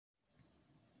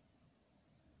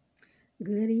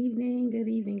Good evening,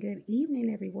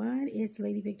 everyone. It's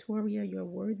Lady Victoria, your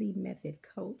worthy method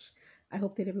coach. I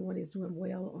hope that everyone is doing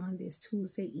well on this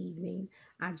Tuesday evening.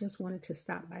 I just wanted to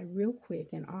stop by real quick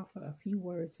and offer a few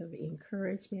words of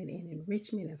encouragement and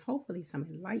enrichment and hopefully some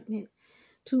enlightenment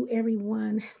to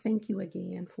everyone. Thank you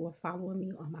again for following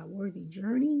me on my worthy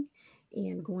journey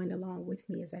and going along with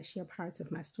me as I share parts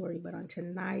of my story. But on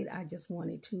tonight, I just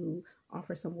wanted to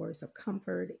offer some words of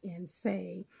comfort and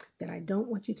say that I don't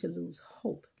want you to lose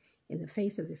hope in the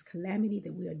face of this calamity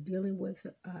that we are dealing with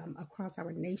across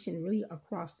our nation, really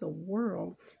across the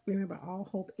world. Remember, all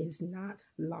hope is not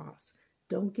lost.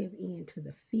 Don't give in to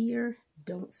the fear.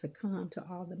 Don't succumb to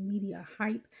all the media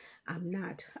hype. I'm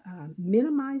not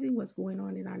minimizing what's going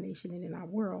on in our nation and in our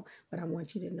world, but I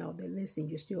want you to know that, listen,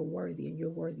 you're still worthy and you're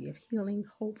worthy of healing,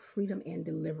 hope, freedom, and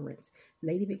deliverance.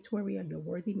 Lady Victoria, your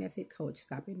worthy method coach,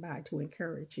 stopping by to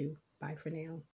encourage you. Bye for now.